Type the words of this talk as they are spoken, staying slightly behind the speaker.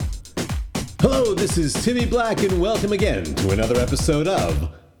Hello, this is Timmy Black, and welcome again to another episode of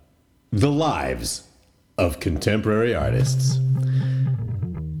The Lives of Contemporary Artists.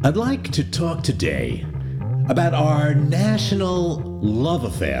 I'd like to talk today about our national love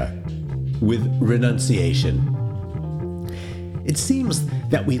affair with renunciation. It seems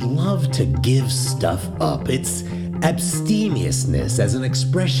that we love to give stuff up. It's abstemiousness as an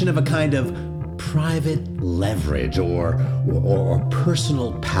expression of a kind of private leverage or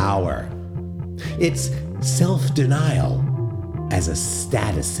personal power. It's self-denial as a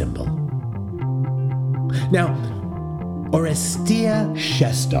status symbol. Now, Oreastia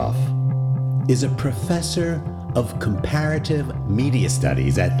Shestov is a professor of comparative media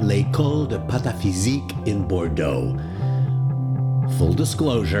studies at l'École de Pataphysique in Bordeaux. Full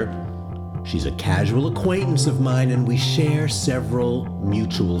disclosure, she's a casual acquaintance of mine and we share several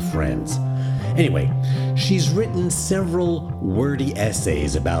mutual friends. Anyway, she's written several wordy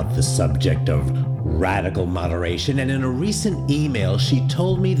essays about the subject of radical moderation, and in a recent email she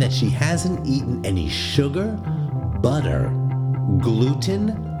told me that she hasn't eaten any sugar, butter,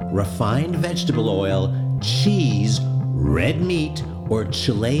 gluten, refined vegetable oil, cheese, red meat, or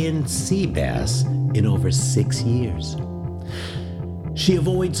Chilean sea bass in over 6 years. She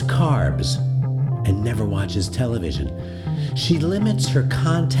avoids carbs and never watches television. She limits her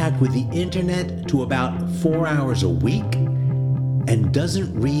contact with the internet to about 4 hours a week and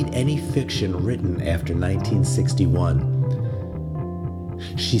doesn't read any fiction written after 1961.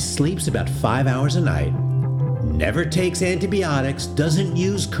 She sleeps about 5 hours a night, never takes antibiotics, doesn't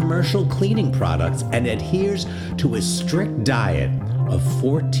use commercial cleaning products, and adheres to a strict diet of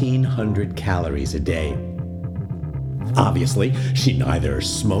 1,400 calories a day. Obviously, she neither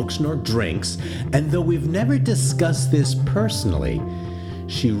smokes nor drinks, and though we've never discussed this personally,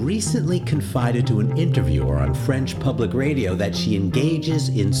 she recently confided to an interviewer on French public radio that she engages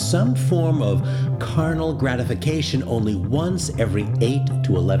in some form of carnal gratification only once every 8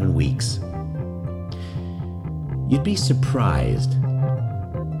 to 11 weeks. You'd be surprised,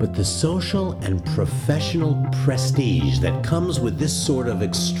 but the social and professional prestige that comes with this sort of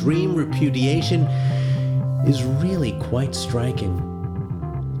extreme repudiation is really quite striking.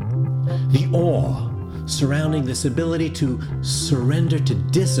 The awe surrounding this ability to surrender to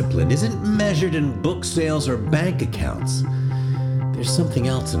discipline isn't measured in book sales or bank accounts. There's something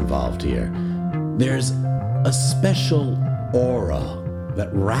else involved here. There's a special aura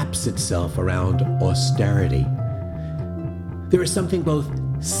that wraps itself around austerity. There is something both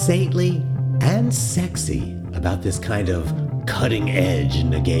saintly and sexy about this kind of cutting-edge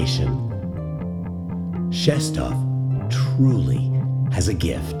negation. Shestov truly has a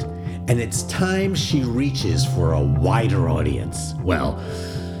gift, and it's time she reaches for a wider audience. Well,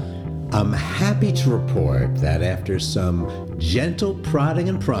 I'm happy to report that after some gentle prodding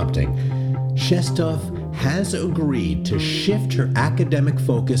and prompting, Shestov has agreed to shift her academic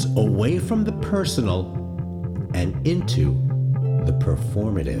focus away from the personal and into the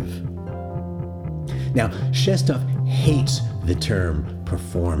performative. Now, Shestov hates the term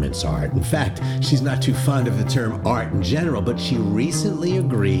performance art. In fact, she's not too fond of the term art in general, but she recently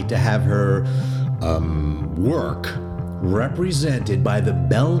agreed to have her work represented by the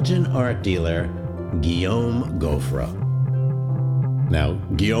Belgian art dealer Guillaume Goffre. Now,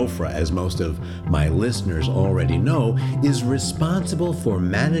 Goffre, as most of my listeners already know, is responsible for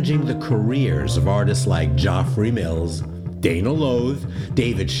managing the careers of artists like Geoffrey Mills, Dana Loth,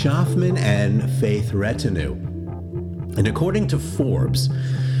 David Schaffman, and Faith Retinue. And according to Forbes,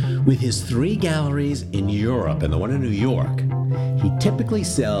 with his 3 galleries in Europe and the one in New York, he typically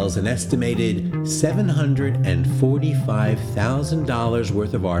sells an estimated $745,000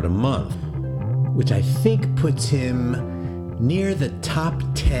 worth of art a month, which I think puts him near the top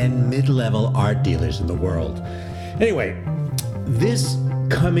 10 mid-level art dealers in the world. Anyway, this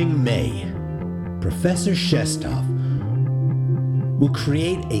coming May, Professor Shestov will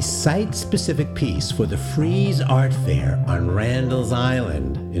create a site-specific piece for the Frieze Art Fair on Randall's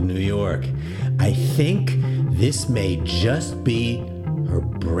Island in New York. I think this may just be her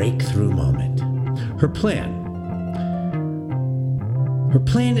breakthrough moment. Her plan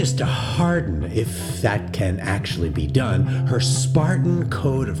is to harden, if that can actually be done, her Spartan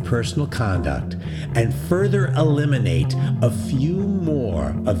code of personal conduct and further eliminate a few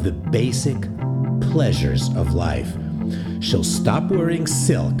more of the basic pleasures of life. She'll stop wearing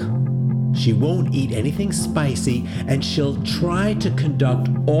silk, she won't eat anything spicy, and she'll try to conduct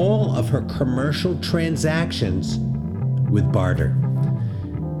all of her commercial transactions with barter.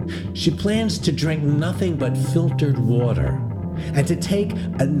 She plans to drink nothing but filtered water and to take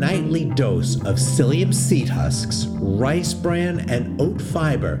a nightly dose of psyllium seed husks, rice bran, and oat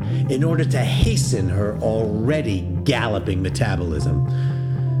fiber in order to hasten her already galloping metabolism.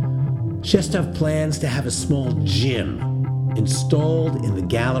 Shestov plans to have a small gym installed in the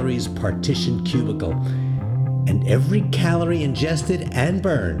gallery's partitioned cubicle, and every calorie ingested and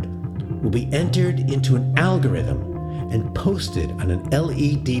burned will be entered into an algorithm and posted on an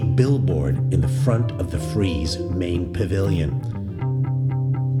LED billboard in the front of the Freeze main pavilion.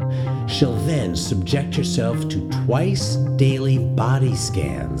 She'll then subject herself to twice daily body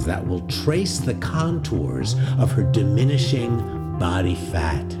scans that will trace the contours of her diminishing body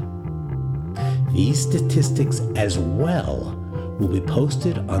fat. These statistics as well will be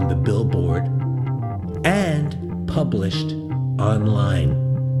posted on the billboard and published online.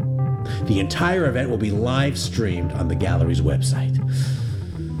 The entire event will be live streamed on the gallery's website.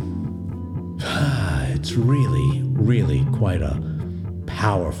 It's really quite a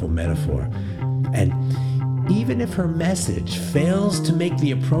powerful metaphor. And even if her message fails to make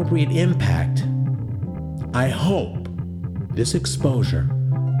the appropriate impact, I hope this exposure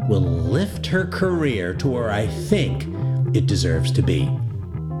will lift her career to where I think it deserves to be.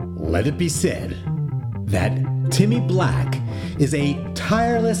 Let it be said that Timmy Black is a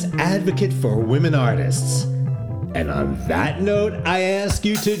tireless advocate for women artists. And on that note, I ask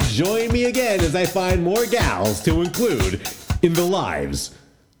you to join me again as I find more gals to include in the lives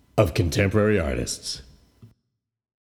of contemporary artists.